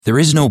There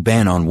is no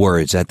ban on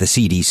words at the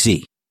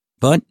CDC,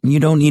 but you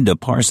don't need to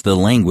parse the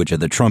language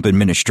of the Trump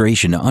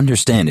administration to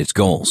understand its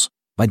goals.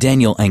 By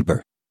Daniel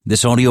Enkber.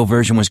 This audio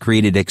version was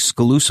created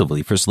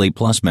exclusively for Slate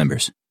Plus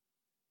members.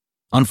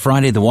 On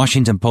Friday, the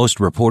Washington Post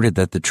reported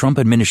that the Trump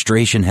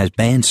administration has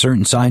banned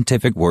certain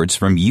scientific words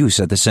from use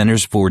at the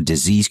Centers for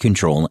Disease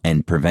Control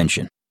and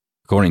Prevention.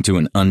 According to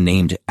an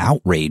unnamed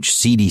outraged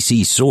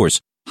CDC source,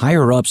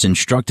 higher-ups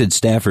instructed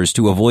staffers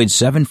to avoid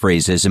 7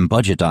 phrases in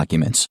budget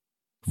documents: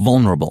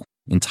 vulnerable,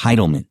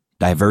 entitlement,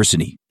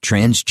 diversity,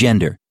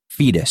 transgender,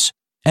 fetus,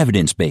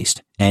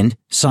 evidence-based, and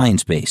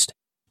science-based.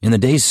 In the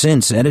days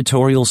since,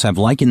 editorials have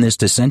likened this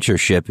to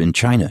censorship in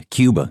China,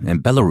 Cuba,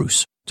 and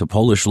Belarus, to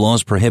Polish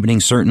laws prohibiting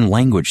certain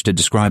language to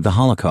describe the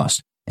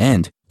Holocaust,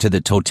 and to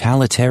the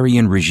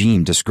totalitarian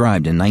regime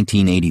described in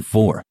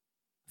 1984.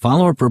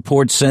 Follow-up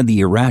reports said the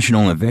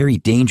irrational and very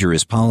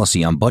dangerous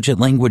policy on budget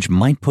language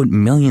might put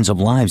millions of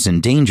lives in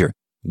danger,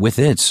 with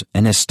its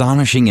an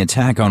astonishing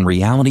attack on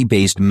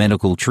reality-based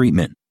medical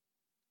treatment.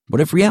 But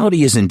if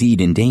reality is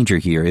indeed in danger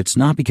here, it's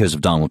not because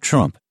of Donald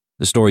Trump.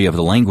 The story of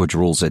the language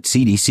rules at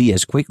CDC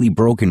has quickly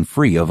broken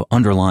free of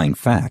underlying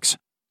facts.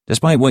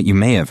 Despite what you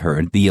may have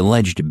heard, the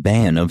alleged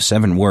ban of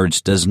 7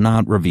 words does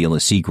not reveal a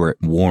secret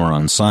war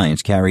on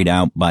science carried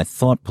out by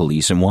thought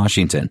police in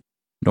Washington,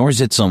 nor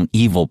is it some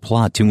evil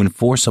plot to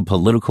enforce a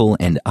political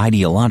and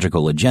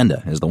ideological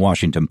agenda, as the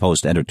Washington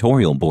Post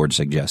editorial board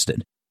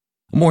suggested.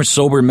 A more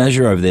sober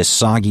measure of this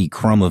soggy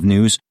crumb of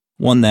news,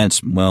 one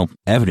that's,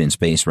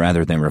 evidence-based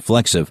rather than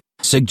reflexive,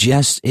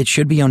 suggests it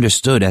should be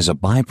understood as a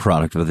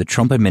byproduct of the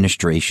Trump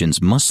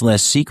administration's much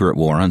less secret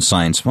war on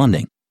science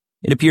funding.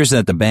 It appears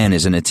that the ban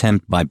is an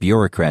attempt by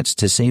bureaucrats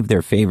to save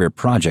their favorite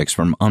projects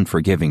from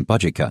unforgiving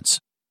budget cuts.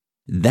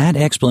 That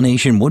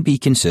explanation would be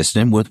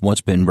consistent with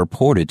what's been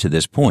reported to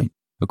this point.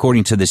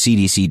 According to the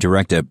CDC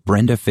director,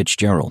 Brenda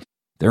Fitzgerald,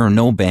 there are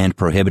no banned,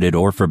 prohibited,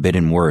 or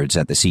forbidden words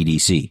at the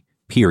CDC,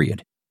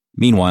 period.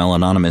 Meanwhile,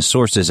 anonymous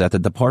sources at the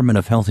Department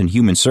of Health and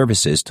Human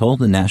Services told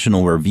the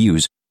National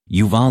Review's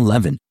Yuval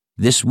Levin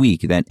this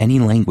week that any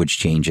language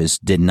changes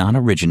did not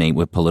originate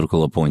with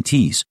political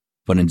appointees,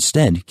 but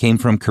instead came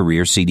from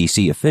career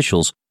CDC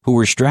officials who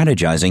were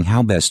strategizing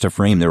how best to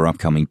frame their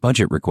upcoming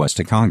budget request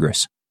to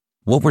Congress.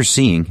 What we're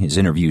seeing, his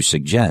interviews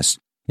suggest,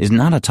 is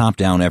not a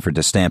top-down effort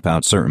to stamp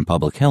out certain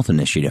public health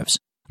initiatives,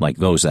 like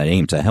those that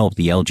aim to help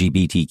the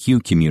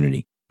LGBTQ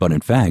community, but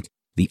in fact,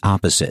 the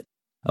opposite.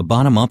 A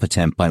bottom-up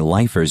attempt by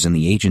lifers in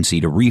the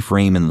agency to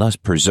reframe and thus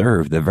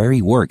preserve the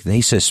very work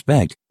they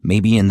suspect may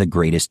be in the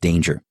greatest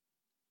danger.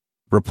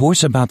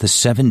 Reports about the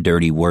 7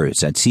 dirty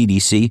words at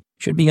CDC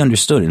should be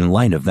understood in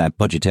light of that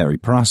budgetary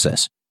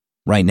process.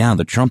 Right now,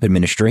 the Trump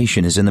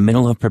administration is in the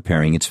middle of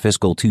preparing its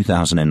fiscal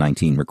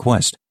 2019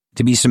 request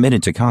to be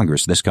submitted to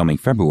Congress this coming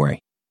February.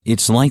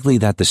 It's likely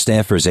that the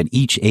staffers at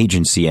each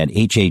agency at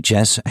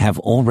HHS have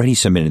already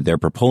submitted their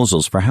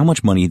proposals for how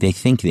much money they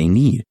think they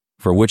need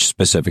for which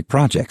specific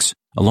projects,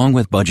 along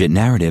with budget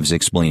narratives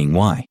explaining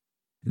why.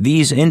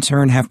 These, in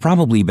turn, have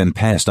probably been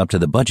passed up to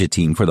the budget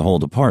team for the whole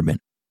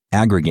department,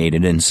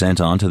 aggregated and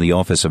sent on to the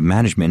Office of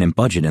Management and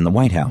Budget in the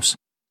White House.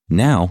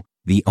 Now,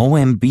 the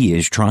OMB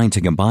is trying to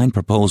combine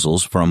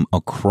proposals from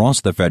across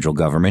the federal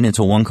government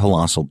into one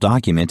colossal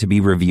document to be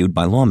reviewed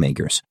by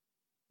lawmakers.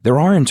 There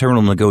are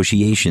internal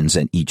negotiations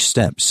at each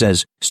step,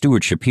 says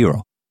Stuart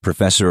Shapiro,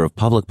 professor of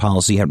public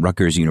policy at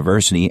Rutgers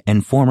University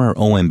and former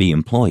OMB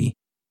employee.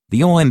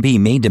 The OMB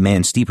may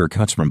demand steeper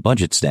cuts from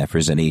budget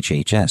staffers at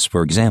HHS,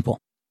 for example.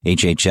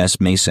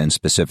 HHS may send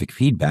specific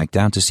feedback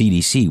down to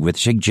CDC with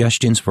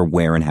suggestions for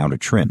where and how to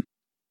trim.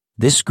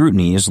 This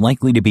scrutiny is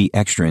likely to be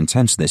extra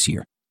intense this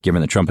year,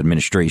 given the Trump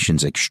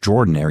administration's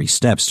extraordinary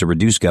steps to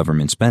reduce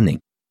government spending.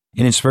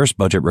 In its first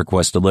budget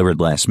request delivered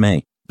last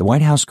May, the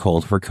White House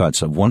called for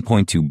cuts of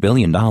 $1.2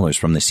 billion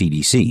from the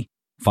CDC,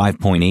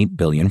 $5.8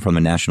 billion from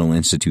the National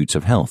Institutes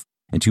of Health,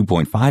 and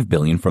 $2.5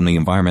 billion from the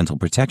Environmental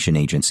Protection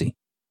Agency.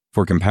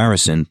 For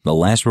comparison, the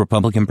last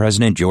Republican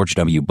president, George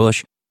W.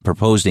 Bush,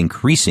 proposed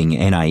increasing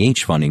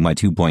NIH funding by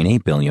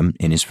 $2.8 billion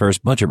in his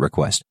first budget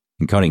request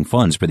and cutting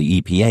funds for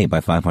the EPA by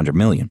 $500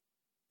 million.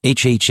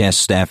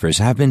 HHS staffers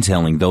have been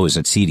telling those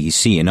at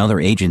CDC and other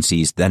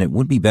agencies that it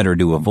would be better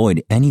to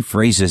avoid any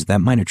phrases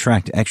that might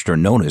attract extra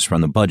notice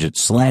from the budget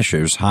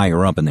slashers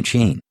higher up in the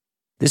chain.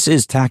 This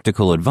is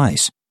tactical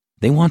advice.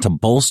 They want to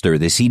bolster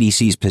the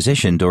CDC's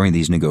position during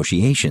these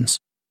negotiations.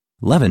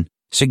 Levin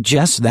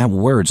suggests that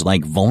words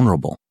like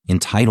vulnerable,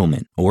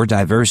 entitlement, or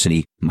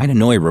diversity might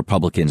annoy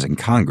Republicans in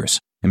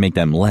Congress and make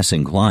them less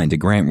inclined to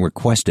grant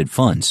requested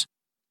funds.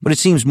 But it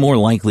seems more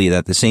likely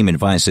that the same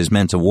advice is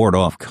meant to ward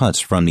off cuts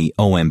from the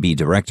OMB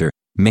director,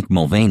 Mick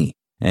Mulvaney,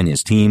 and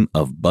his team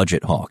of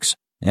budget hawks.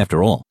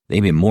 After all,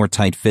 they've been more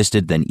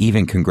tight-fisted than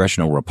even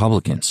congressional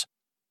Republicans.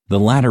 The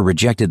latter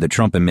rejected the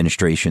Trump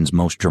administration's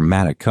most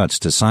dramatic cuts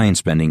to science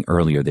spending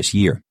earlier this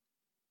year.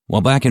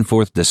 While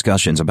back-and-forth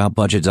discussions about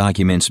budget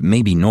documents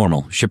may be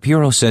normal,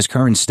 Shapiro says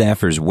current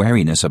staffers'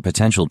 wariness of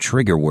potential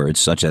trigger words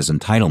such as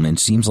entitlement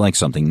seems like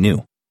something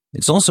new.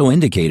 It's also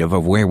indicative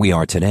of where we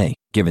are today,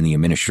 given the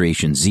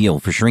administration's zeal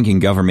for shrinking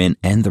government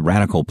and the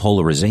radical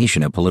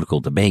polarization of political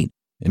debate.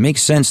 It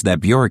makes sense that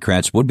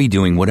bureaucrats would be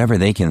doing whatever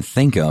they can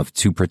think of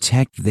to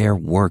protect their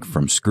work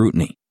from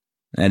scrutiny.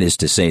 That is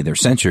to say, their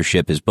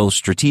censorship is both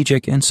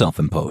strategic and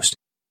self-imposed.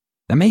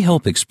 That may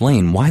help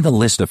explain why the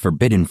list of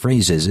forbidden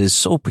phrases is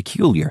so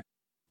peculiar.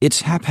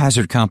 Its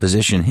haphazard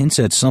composition hints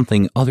at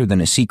something other than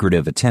a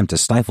secretive attempt to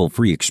stifle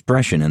free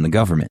expression in the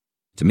government.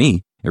 To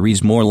me, it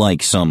reads more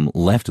like some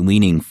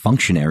left-leaning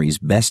functionary's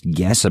best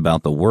guess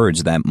about the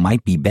words that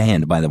might be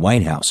banned by the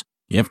White House,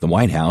 if the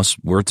White House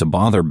were to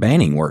bother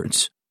banning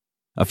words.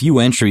 A few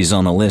entries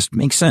on the list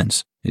make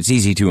sense. It's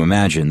easy to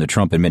imagine the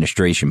Trump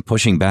administration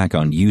pushing back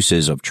on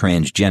uses of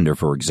transgender,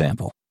 for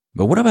example.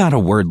 But what about a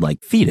word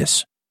like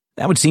fetus?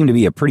 That would seem to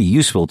be a pretty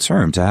useful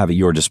term to have at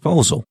your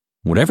disposal,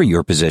 whatever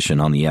your position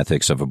on the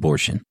ethics of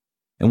abortion.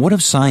 And what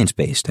of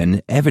science-based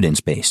and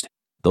evidence-based?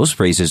 Those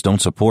phrases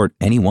don't support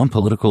any one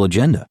political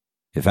agenda.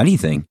 If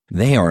anything,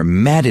 they are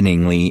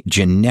maddeningly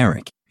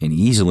generic and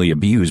easily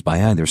abused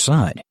by either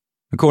side.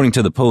 According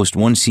to the Post,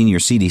 one senior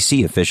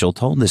CDC official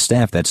told the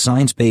staff that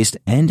science-based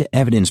and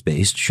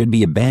evidence-based should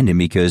be abandoned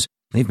because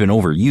they've been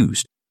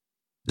overused.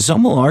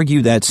 Some will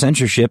argue that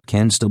censorship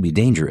can still be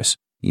dangerous,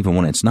 even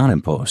when it's not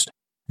imposed.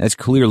 That's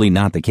clearly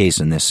not the case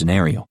in this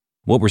scenario.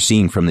 What we're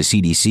seeing from the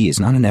CDC is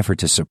not an effort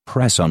to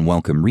suppress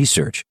unwelcome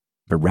research,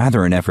 but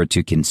rather an effort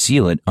to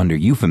conceal it under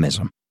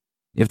euphemism.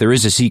 If there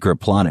is a secret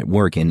plot at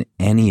work in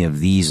any of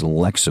these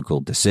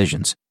lexical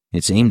decisions,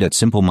 it's aimed at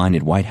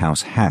simple-minded White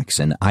House hacks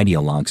and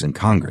ideologues in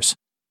Congress.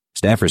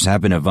 Staffers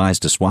have been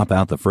advised to swap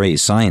out the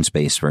phrase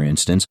science-based, for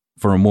instance,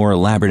 for a more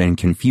elaborate and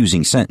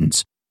confusing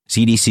sentence.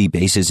 CDC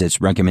bases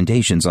its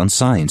recommendations on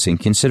science in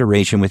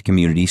consideration with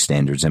community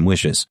standards and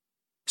wishes.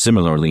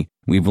 Similarly,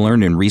 we've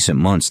learned in recent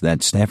months that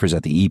staffers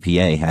at the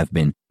EPA have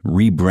been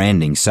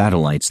rebranding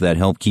satellites that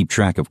help keep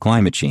track of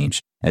climate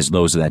change as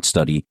those that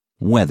study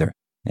weather,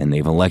 and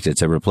they've elected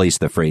to replace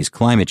the phrase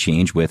climate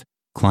change with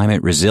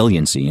climate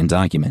resiliency in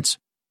documents.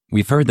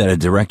 We've heard that a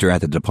director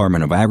at the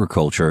Department of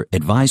Agriculture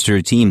advised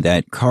her team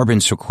that carbon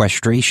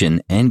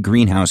sequestration and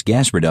greenhouse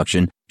gas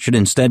reduction should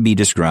instead be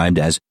described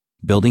as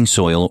building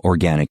soil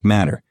organic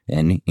matter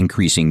and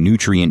increasing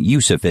nutrient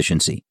use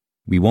efficiency.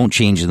 We won't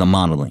change the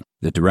modeling,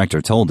 the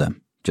director told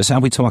them, just how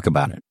we talk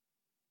about it.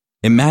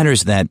 It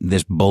matters that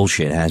this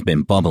bullshit has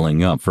been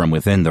bubbling up from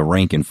within the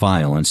rank and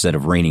file instead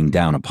of raining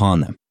down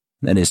upon them.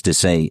 That is to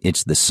say,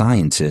 it's the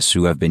scientists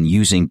who have been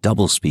using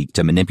doublespeak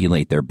to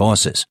manipulate their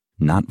bosses,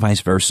 not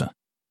vice versa.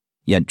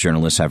 Yet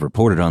journalists have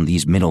reported on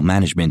these middle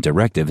management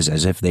directives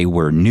as if they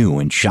were new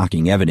and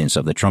shocking evidence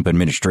of the Trump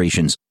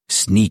administration's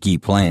sneaky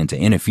plan to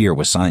interfere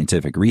with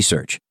scientific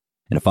research.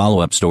 In a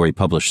follow-up story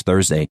published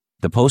Thursday,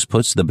 the Post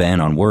puts the ban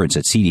on words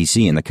at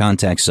CDC in the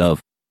context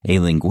of a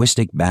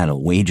linguistic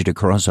battle waged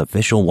across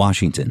official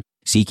Washington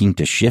seeking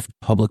to shift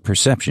public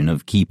perception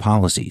of key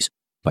policies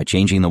by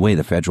changing the way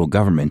the federal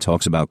government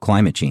talks about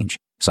climate change,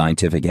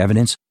 scientific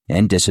evidence,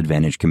 and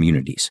disadvantaged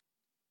communities.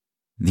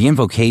 The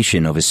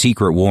invocation of a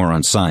secret war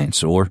on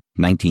science, or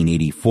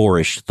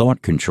 1984-ish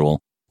thought control,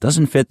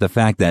 doesn't fit the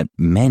fact that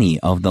many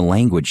of the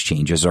language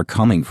changes are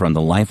coming from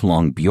the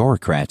lifelong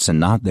bureaucrats and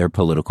not their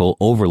political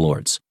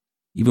overlords.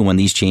 Even when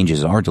these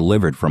changes are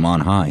delivered from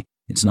on high,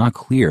 it's not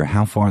clear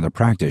how far the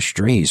practice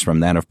strays from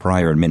that of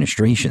prior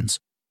administrations.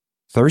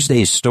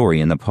 Thursday's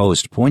story in the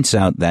Post points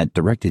out that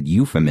directed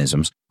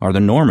euphemisms are the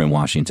norm in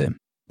Washington.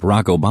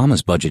 Barack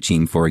Obama's budget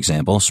team, for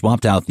example,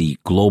 swapped out the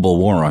global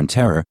war on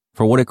terror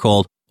for what it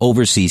called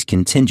overseas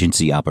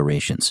contingency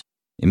operations.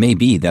 It may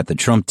be that the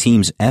Trump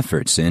team's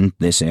efforts in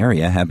this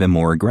area have been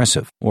more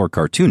aggressive or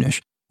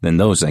cartoonish than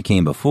those that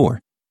came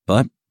before,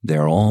 but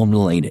they're all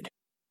related.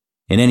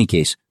 In any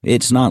case,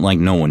 it's not like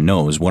no one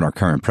knows what our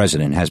current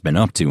president has been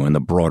up to in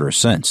the broader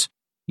sense.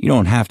 You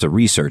don't have to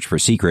research for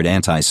secret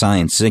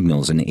anti-science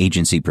signals in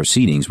agency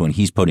proceedings when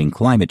he's putting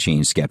climate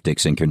change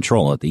skeptics in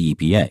control at the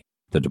EPA,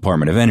 the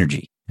Department of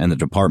Energy, and the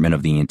Department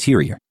of the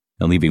Interior,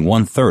 and leaving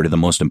 1/3 of the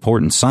most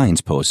important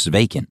science posts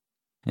vacant.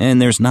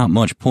 And there's not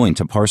much point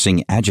to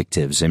parsing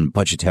adjectives in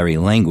budgetary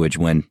language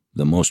when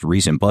the most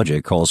recent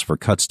budget calls for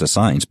cuts to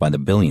science by the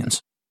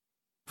billions.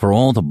 For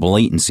all the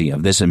blatancy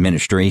of this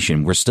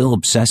administration, we're still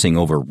obsessing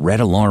over red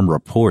alarm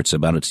reports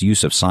about its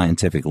use of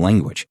scientific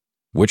language,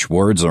 which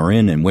words are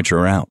in and which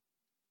are out.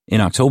 In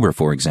October,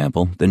 for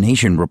example, the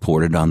Nation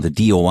reported on the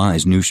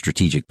DOI's new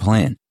strategic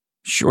plan.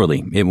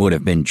 Surely, it would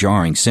have been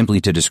jarring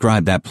simply to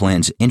describe that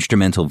plan's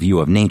instrumental view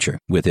of nature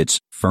with its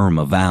firm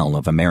avowal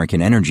of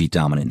American energy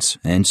dominance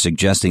and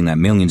suggesting that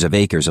millions of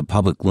acres of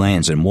public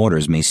lands and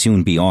waters may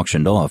soon be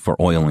auctioned off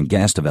for oil and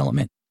gas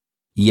development.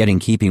 Yet in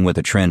keeping with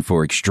the trend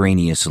for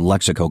extraneous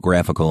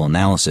lexicographical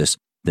analysis,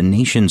 the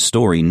Nation's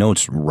story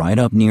notes right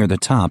up near the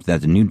top that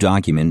the new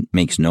document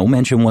makes no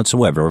mention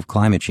whatsoever of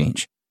climate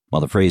change,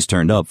 while the phrase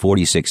turned up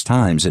 46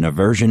 times in a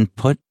version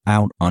put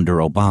out under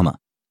Obama,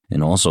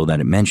 and also that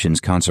it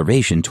mentions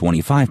conservation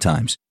 25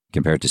 times,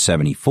 compared to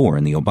 74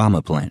 in the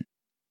Obama plan.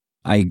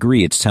 I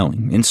agree it's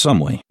telling, in some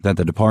way, that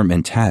the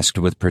department tasked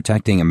with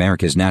protecting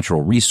America's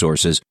natural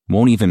resources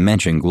won't even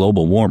mention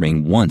global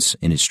warming once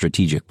in its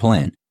strategic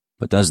plan.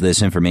 But does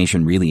this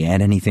information really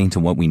add anything to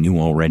what we knew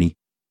already?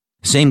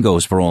 Same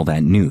goes for all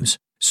that news.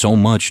 So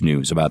much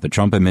news about the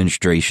Trump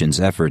administration's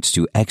efforts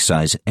to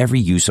excise every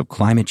use of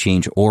climate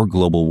change or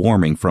global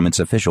warming from its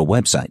official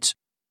websites.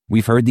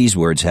 We've heard these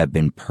words have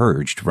been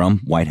purged from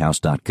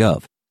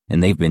whitehouse.gov,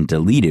 and they've been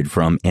deleted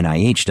from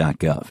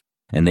nih.gov.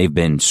 And they've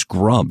been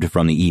scrubbed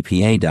from the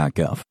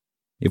EPA.gov.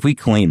 If we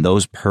claim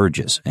those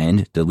purges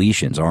and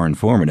deletions are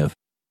informative,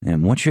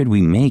 then what should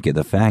we make of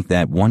the fact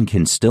that one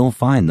can still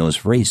find those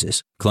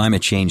phrases,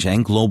 climate change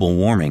and global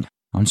warming,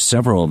 on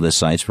several of the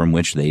sites from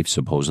which they've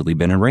supposedly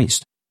been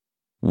erased?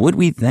 Would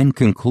we then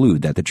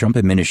conclude that the Trump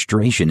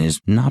administration is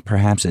not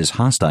perhaps as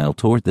hostile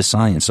toward the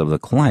science of the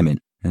climate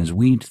as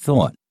we'd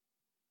thought?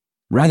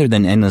 Rather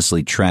than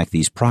endlessly track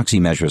these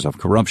proxy measures of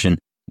corruption,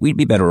 we'd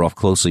be better off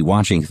closely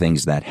watching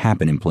things that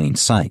happen in plain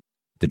sight.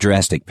 The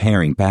drastic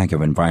paring back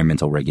of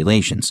environmental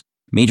regulations,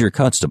 major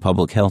cuts to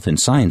public health and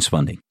science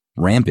funding,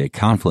 rampant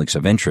conflicts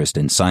of interest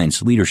in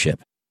science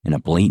leadership, and a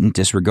blatant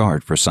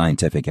disregard for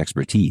scientific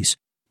expertise.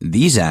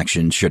 These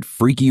actions should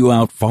freak you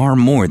out far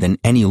more than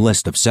any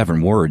list of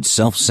 7 words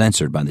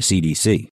self-censored by the CDC.